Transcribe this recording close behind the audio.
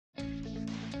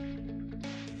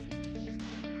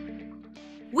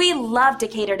We love to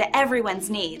cater to everyone's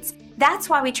needs. That's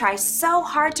why we try so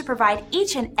hard to provide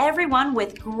each and every one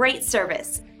with great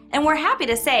service. And we're happy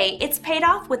to say it's paid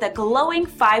off with a glowing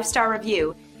 5-star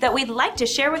review that we'd like to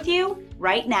share with you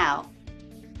right now.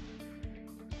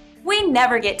 We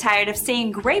never get tired of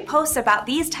seeing great posts about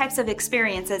these types of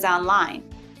experiences online.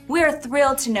 We're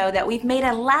thrilled to know that we've made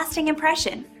a lasting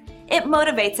impression. It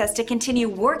motivates us to continue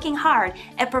working hard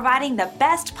at providing the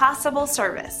best possible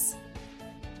service.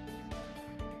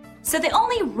 So the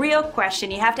only real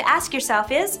question you have to ask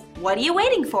yourself is, what are you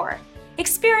waiting for?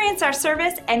 Experience our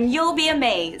service and you'll be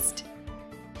amazed.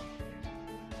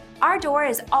 Our door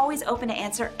is always open to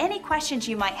answer any questions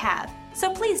you might have,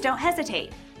 so please don't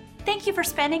hesitate. Thank you for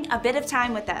spending a bit of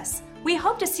time with us. We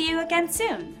hope to see you again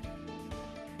soon.